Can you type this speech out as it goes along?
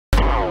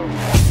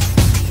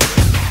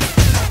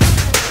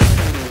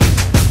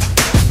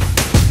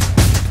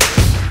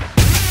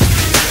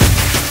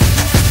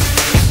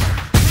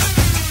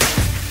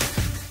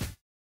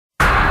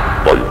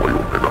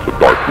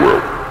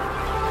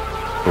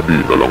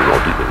Malinaw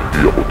natin na hindi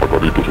ako taga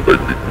rito sa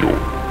daigdig niyo.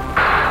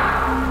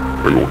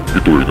 Ngayon,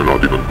 ituloy na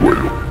natin ang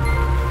duelo.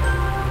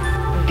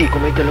 Hindi ko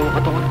may dalawang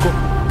katawan ko.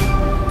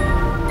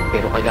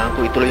 Pero kailangan ko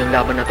ituloy ang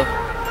laban na to.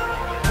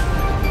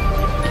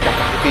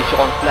 Isasakripisyo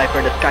ko ang Fly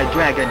for the Sky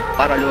Dragon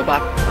para lumabas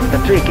ang The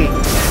Tricky.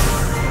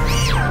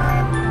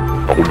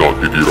 Ako na ang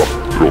titira,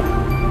 Draw.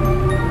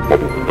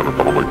 Papupunta ng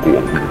takamay ko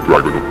ang Winged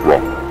Dragon of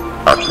Rock.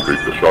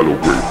 Activate the Shallow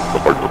Grave sa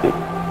card na to.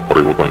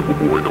 Pareho tayong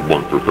bubuhay ng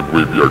monster sa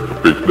graveyard sa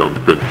face down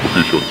defense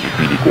position.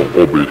 Pipili ko ang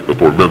Obelisk na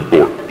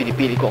Tormentor.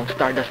 Pinipili ko ang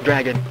Stardust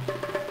Dragon.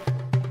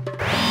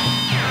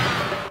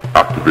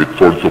 Activate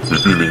Swords of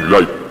Revealing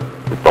Light.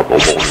 Nagtatawag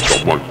ako ng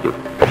isang monster.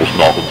 Tapos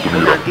na akong tumira.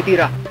 Ako na ang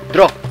titira,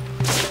 Draw.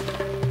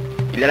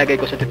 Ilalagay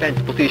ko sa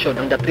defense position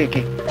ang The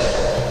Tricky.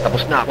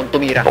 Tapos na akong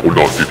tumira. Ako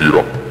na ang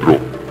titira, Draw.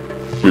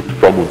 Split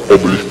summon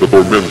Obelisk na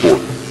Tormentor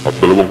at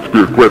dalawang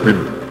Spear Weapon.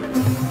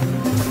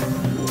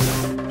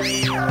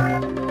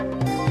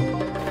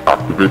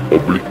 Activate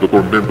Obelisk na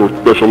Tormentor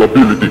Special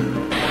Ability.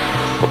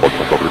 Kapag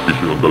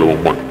sasakripisyo ng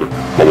dalawang monster,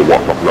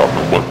 mawawasak lahat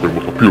ng monster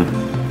mo sa field.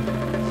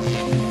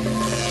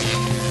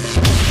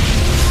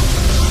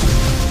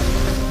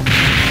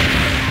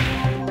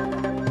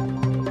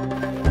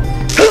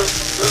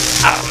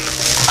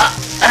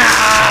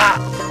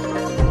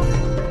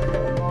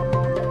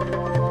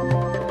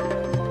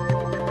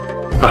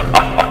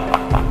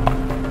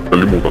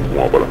 Nalimutan ko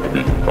nga pala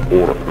sabihin sa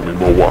oras na may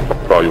mawasak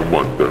tayong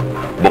monster,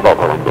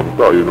 makakaramdam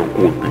tayo ng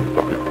konting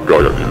sakit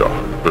gaya nila.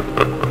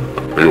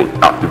 Ngayon,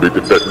 activate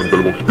effect ng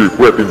dalawang Spear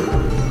Weapon.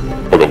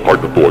 Pag ang card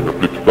na to ay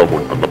na-flip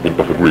summon at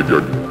napunta sa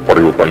graveyard,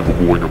 pareho tayong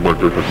bubuhay ng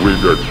monster sa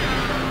graveyard.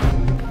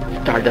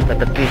 Stardust at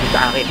The Tricky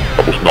sa akin.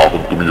 Tapos na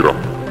akong tumira.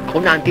 Ako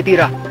na ang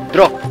titira,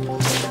 Draw.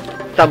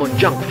 Summon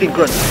Junk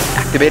Synchro.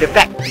 Activate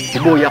effect.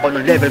 Bubuhay ako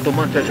ng level 2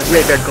 monster sa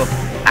graveyard ko.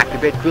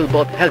 Activate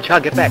Quillbolt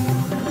Hellshog effect.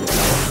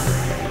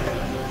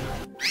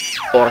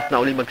 Oras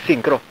na ulit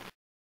mag-synchro.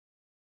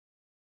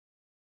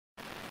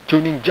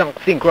 Tuning Junk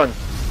Synchron.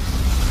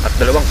 At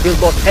dalawang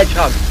Quillbolt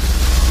Hedgehog.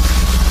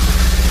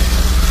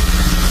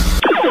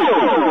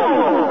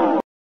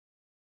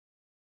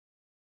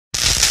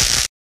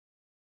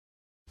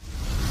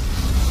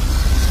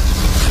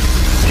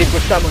 Synchro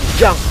Summon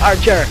Junk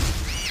Archer.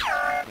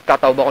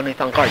 Magtatawag ako ng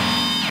isang card.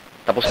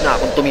 Tapos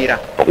na akong tumira.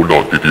 Ako na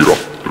ang titira,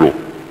 Draw.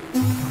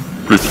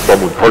 Please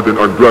summon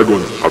Hardened Iron Dragon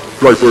at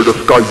Striper the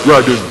Sky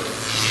Dragon.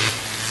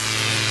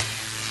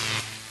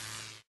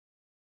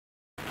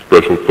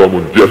 Special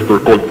summon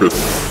Jester Confit.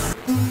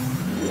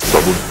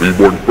 Summon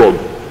Reborn Frog.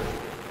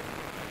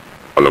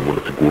 Alam mo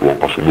na siguro ang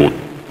kasunod.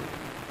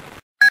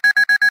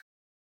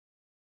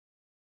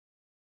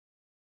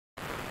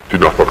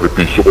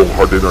 Sinasakripisyo kong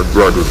Hardened Iron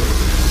Dragon,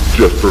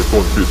 Jester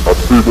Confit at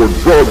Reborn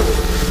Frog.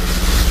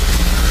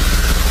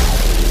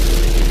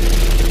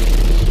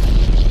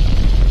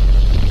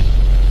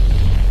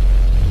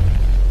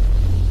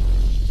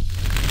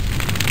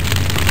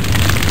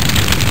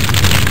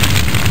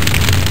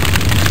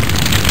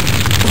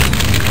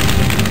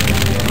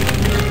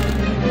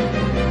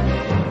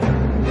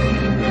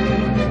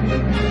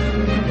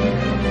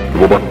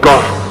 Lumabas ka!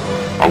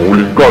 Ang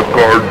huling god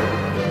card!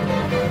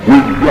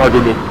 Winged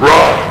Dragon of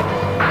Wrath!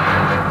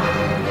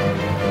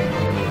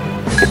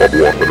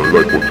 Mapabawasan ang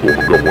life points ko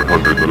hanggang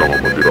 100 na lang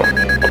ang matira.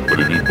 At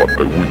malilipat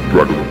ay Winged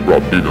Dragon of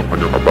Wrath din ang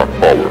kanyang attack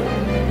power.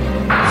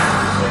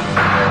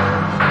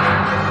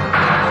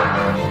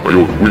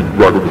 Ngayon, Winged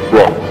Dragon of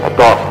Wrath,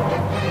 attack!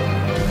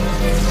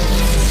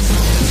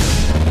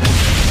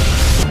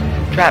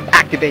 Trap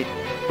activate.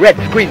 Red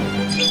screen.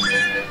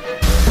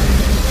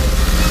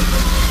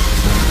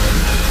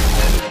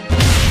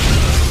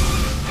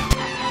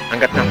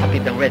 Hanggat nasa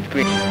feed ng red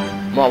screen,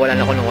 mawawalan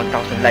ako ng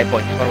 1,000 life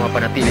points para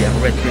mapanatili ang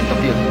red screen sa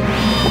field.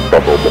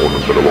 Magtatawag ako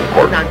ng dalawang Ako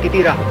card. na ang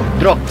titira,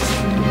 Draw.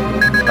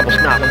 Tapos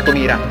na akong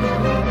tumira.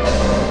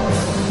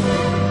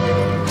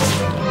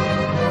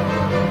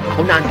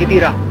 Ako na ang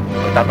titira.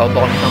 Magtatawag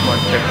ako ng isang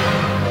monster.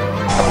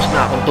 Tapos na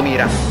akong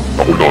tumira.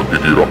 Ako na ang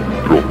titira,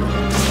 Draw.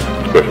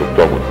 Special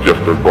summon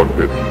Jester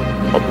Confit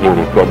at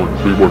normal summon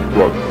Reborn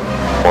Frog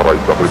para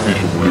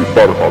isakripisyo muli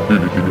para sa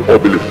ability ni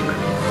Obelisk.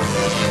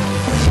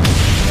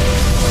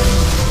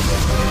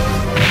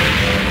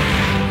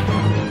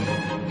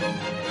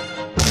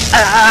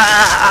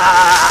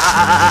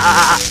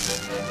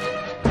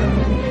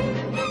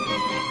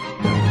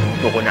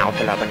 Suko na ako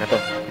sa laban na to.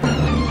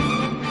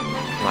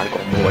 Mahal ko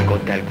ang buhay ko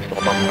dahil gusto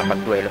ko pang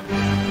makapag-duelo.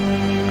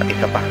 At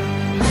isa pa,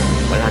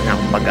 wala na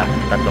akong pag-asa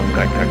sa tatlong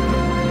card.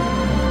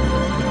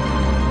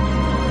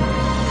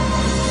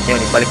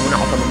 Ngayon, ibalik mo na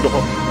ako sa mundo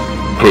ko.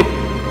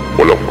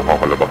 Walang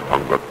makakalabas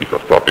hanggat isa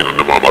sa atin ang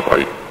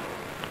namamatay.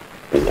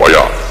 Kung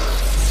kaya,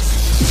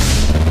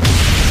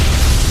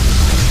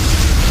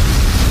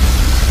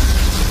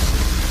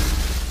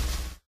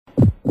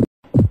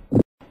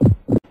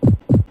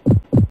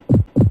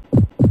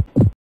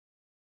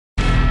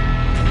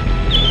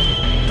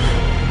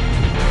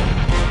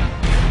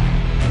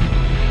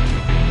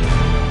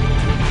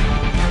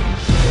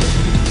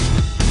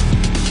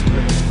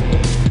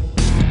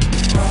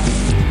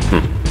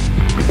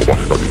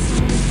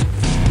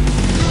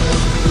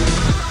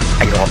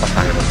 ka pa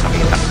sana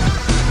magpakita.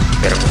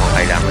 Pero mukhang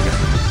kailangan niya.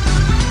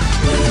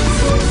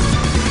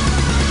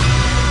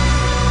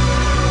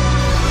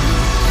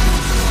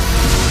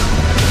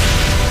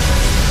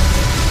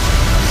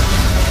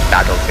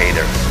 Battle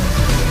Fader.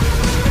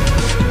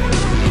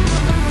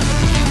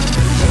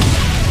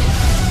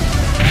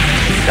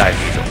 Dahil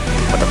dito,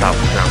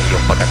 matatapos na ang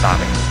iyong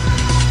pag-atake.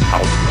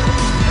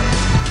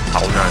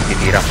 Ako na ang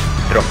titira.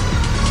 Draw.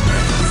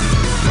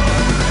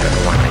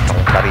 Ganawa na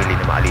isang sarili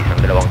na maalis ang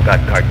dalawang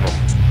god card mo.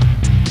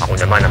 Ako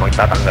naman ang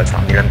magtatanggal sa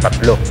kanilang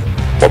tatlo.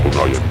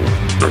 Patunayan mo,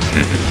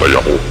 naghihintay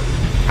ako.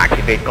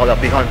 Activate Call of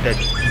the Haunted.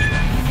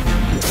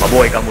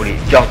 Mabuhay ka muli,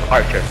 Junk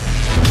Archer.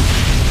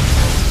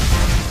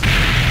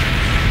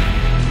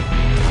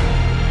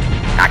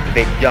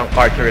 Activate Junk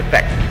Archer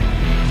Effect.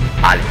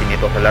 Alisin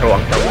nito sa laro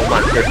ang isang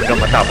monster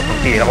hanggang matapos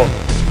ang tira ko.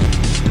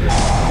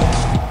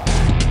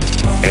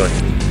 Ngayon,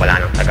 wala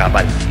nang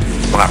sagabal.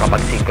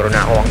 Makakapag-synchro na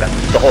ako hanggang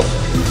gusto ko.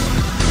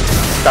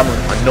 Summon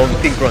Unknown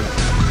Synchron.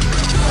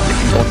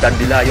 Isip ko ang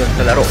dandilayon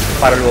sa laro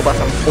para lumabas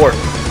ang 4.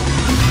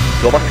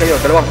 Lumabas kayo,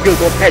 dalawang Field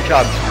Gold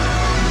Hedgehog.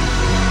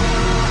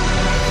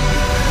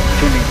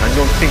 Tuning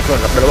Unknown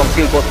Synchron at dalawang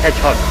Field Gold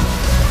Hedgehog.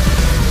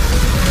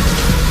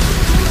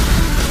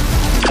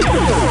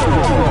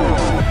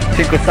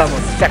 Synchro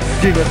Summon Sex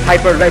Genius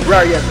Hyper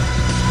Librarian.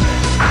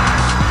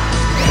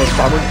 So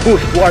Summon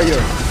Boost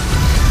Warrior.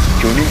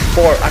 Tuning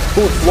 4 at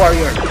Boost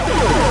Warrior.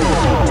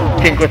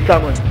 Synchro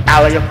Summon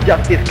Ally of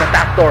Justice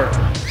Catastor.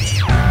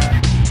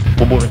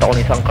 Bubunot ako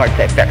ng isang card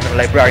sa effect ng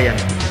Librarian.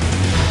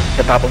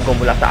 Tatapon ko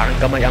mula sa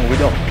aking kamay ang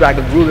Widow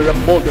Dragon Ruler of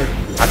Boulder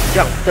at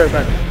Junk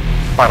Servant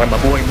para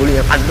mabuhay muli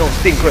ang Unknown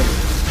Synchron.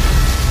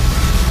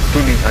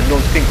 Tuning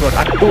Unknown Synchron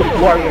at Boost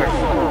Warrior.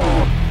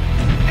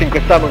 Synchro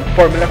Summon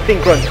Formula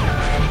Synchron.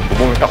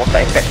 Bubunot ako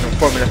sa effect ng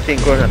Formula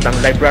Synchron at ng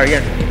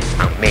Librarian,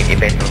 ang main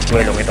event ng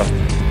duelong ito.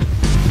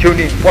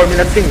 Tuning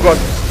Formula Synchron,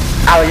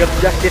 Ally of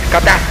Justice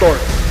Catastor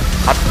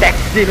at Sex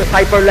Genius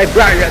Hyper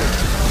Librarian.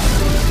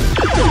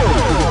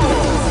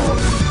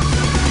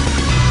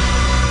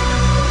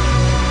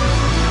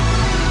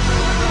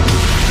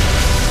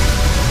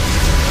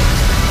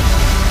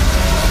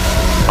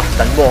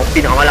 Pastan mo ang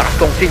pinakamalakas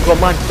kong Synchro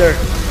Monster.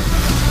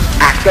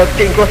 Active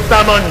Synchro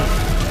Summon!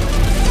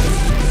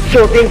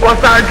 Shooting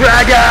Quasar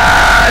Dragon!